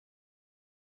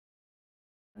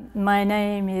My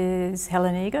name is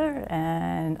Helen Eager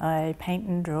and I paint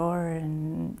and draw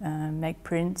and make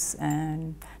prints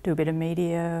and do a bit of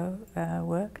media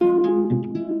work.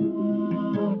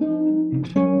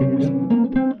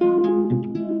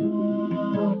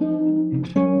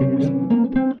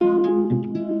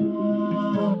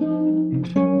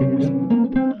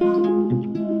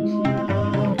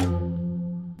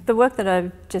 The work that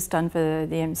I've just done for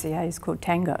the MCA is called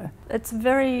Tango. It's a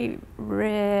very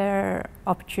rare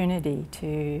opportunity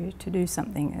to do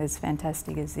something as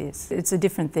fantastic as this. It's a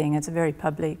different thing, it's a very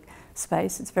public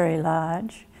space, it's very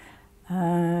large,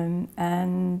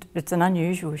 and it's an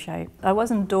unusual shape. I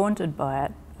wasn't daunted by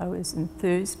it, I was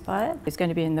enthused by it. It's going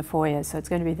to be in the foyer, so it's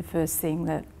going to be the first thing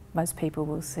that most people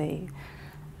will see.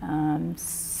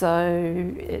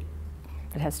 So it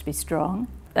has to be strong.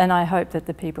 And I hope that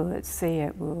the people that see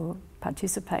it will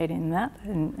participate in that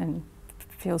and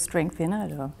feel strength in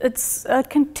it. It's a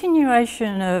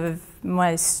continuation of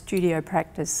my studio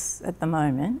practice at the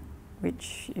moment,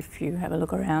 which, if you have a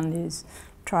look around, is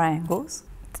triangles.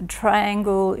 The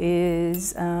triangle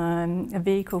is a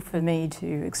vehicle for me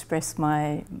to express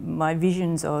my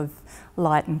visions of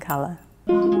light and colour.